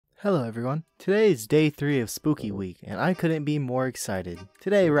Hello everyone. Today is day 3 of Spooky Week, and I couldn't be more excited.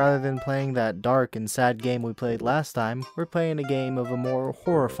 Today, rather than playing that dark and sad game we played last time, we're playing a game of a more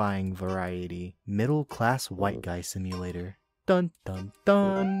horrifying variety. Middle Class White Guy Simulator. Dun dun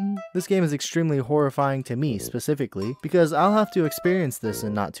dun! This game is extremely horrifying to me specifically, because I'll have to experience this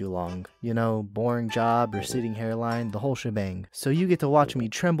in not too long. You know, boring job, receding hairline, the whole shebang. So you get to watch me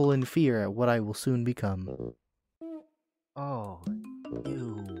tremble in fear at what I will soon become. Oh,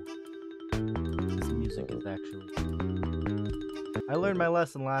 ew. This music is actually... I learned my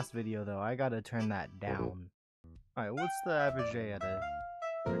lesson last video though, I gotta turn that down. Alright, what's the average day at a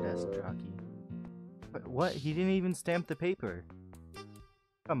desk jockey? But what? He didn't even stamp the paper.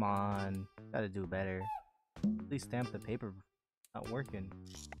 Come on, gotta do better. At least stamp the paper. Not working.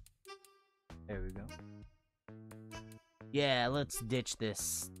 There we go. Yeah, let's ditch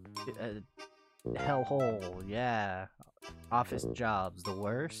this hellhole. Yeah. Office jobs, the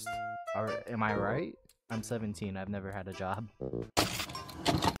worst? Am I right? I'm 17, I've never had a job.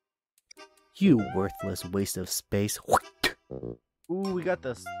 You worthless waste of space. Ooh, we got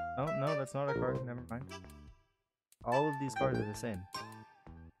this. Oh, no, that's not a car. Never mind. All of these cars are the same.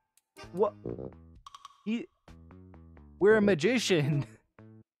 What? We're a magician!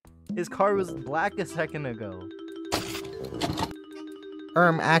 His car was black a second ago.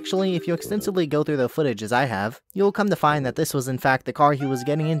 Actually, if you extensively go through the footage as I have, you'll come to find that this was in fact the car he was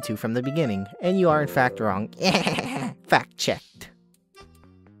getting into from the beginning, and you are in fact wrong. Fact checked.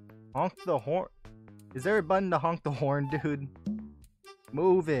 Honk the horn. Is there a button to honk the horn, dude?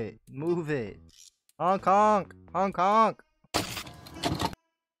 Move it. Move it. Honk honk. Honk honk.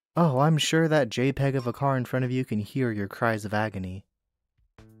 Oh, I'm sure that JPEG of a car in front of you can hear your cries of agony.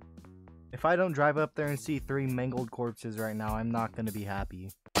 If I don't drive up there and see 3 mangled corpses right now, I'm not gonna be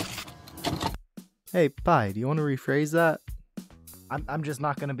happy. Hey, Pi, do you want to rephrase that? I'm just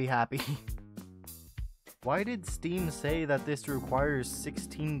not gonna be happy. Why did Steam say that this requires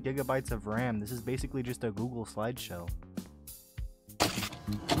 16 gigabytes of RAM? This is basically just a Google slideshow.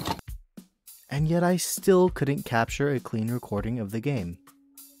 And yet I still couldn't capture a clean recording of the game.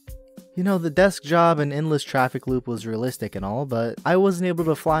 You know, the desk job and endless traffic loop was realistic and all, but I wasn't able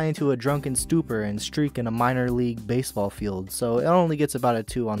to fly into a drunken stupor and streak in a minor league baseball field, so it only gets about a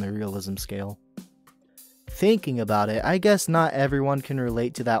 2 on the realism scale. Thinking about it, I guess not everyone can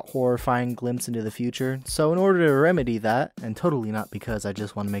relate to that horrifying glimpse into the future, so in order to remedy that, and totally not because I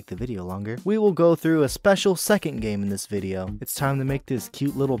just want to make the video longer, we will go through a special second game in this video. It's time to make this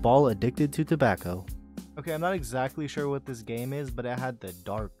cute little ball addicted to tobacco. Okay, I'm not exactly sure what this game is, but it had the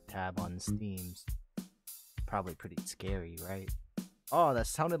dark tab on Steam. Probably pretty scary, right? Oh, that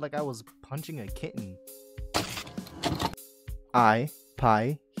sounded like I was punching a kitten. I,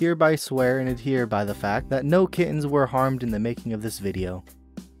 Pi, hereby swear and adhere by the fact that no kittens were harmed in the making of this video.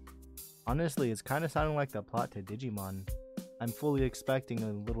 Honestly, it's kind of sounding like the plot to Digimon. I'm fully expecting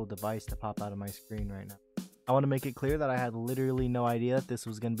a little device to pop out of my screen right now. I want to make it clear that I had literally no idea that this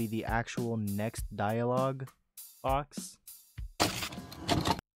was going to be the actual next dialogue box.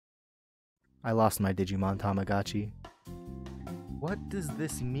 I lost my Digimon Tamagotchi. What does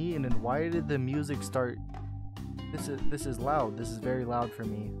this mean, and why did the music start? This is loud. This is very loud for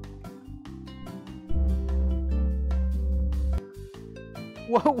me.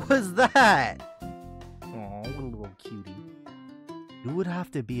 What was that? Oh, what a little cutie. You would have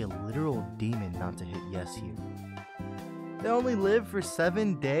to be a literal demon not to hit yes here. They only live for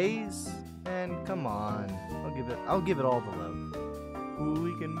 7 days? And come on. I'll give it all the love. Ooh,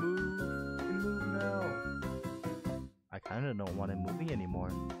 we can move. We can move now. I kinda don't want him moving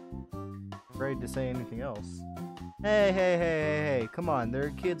anymore. Afraid to say anything else. Hey, come on, there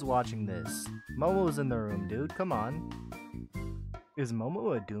are kids watching this. Momo's in the room, dude, come on. Is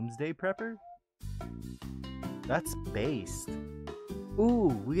Momo a doomsday prepper? That's based. Ooh,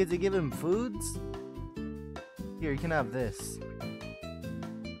 we get to give him foods? Here, you can have this.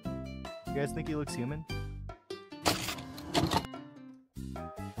 You guys think he looks human?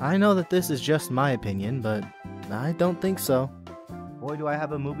 I know that this is just my opinion, but I don't think so. Boy, do I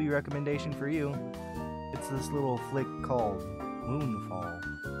have a movie recommendation for you. It's this little flick called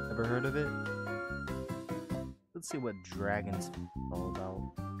Moonfall. Ever heard of it? Let's see what Dragon's all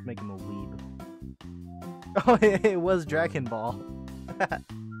about. Make him a weeb. Oh, it was Dragon Ball.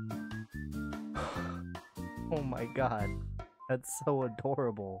 Oh my god. That's so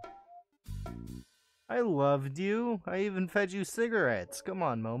adorable. I loved you. I even fed you cigarettes. Come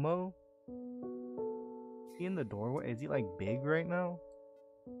on, Momo. Is he in the doorway? Is he like big right now?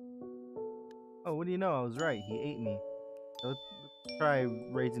 Oh, what do you know? I was right. He ate me. Let's try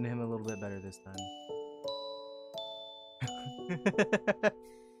raising him a little bit better this time.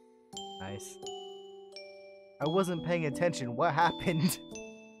 Nice. I wasn't paying attention. What happened?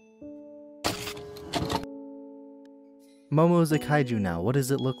 Momo's a kaiju now. What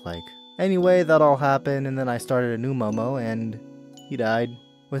does it look like? Anyway, that all happened, and then I started a new Momo, and he died.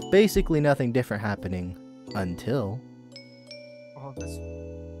 With basically nothing different happening. Until... Oh, this...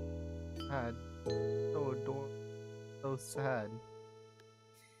 sad. So adorable. So sad.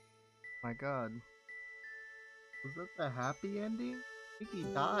 My god. Was that the happy ending? I think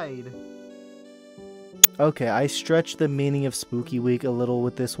he died. Okay, I stretched the meaning of Spooky Week a little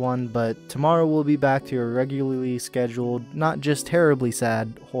with this one, but tomorrow we'll be back to a regularly scheduled, not just terribly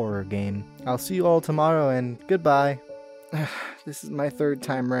sad, horror game. I'll see you all tomorrow, and goodbye. This is my third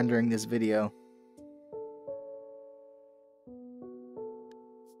time rendering this video.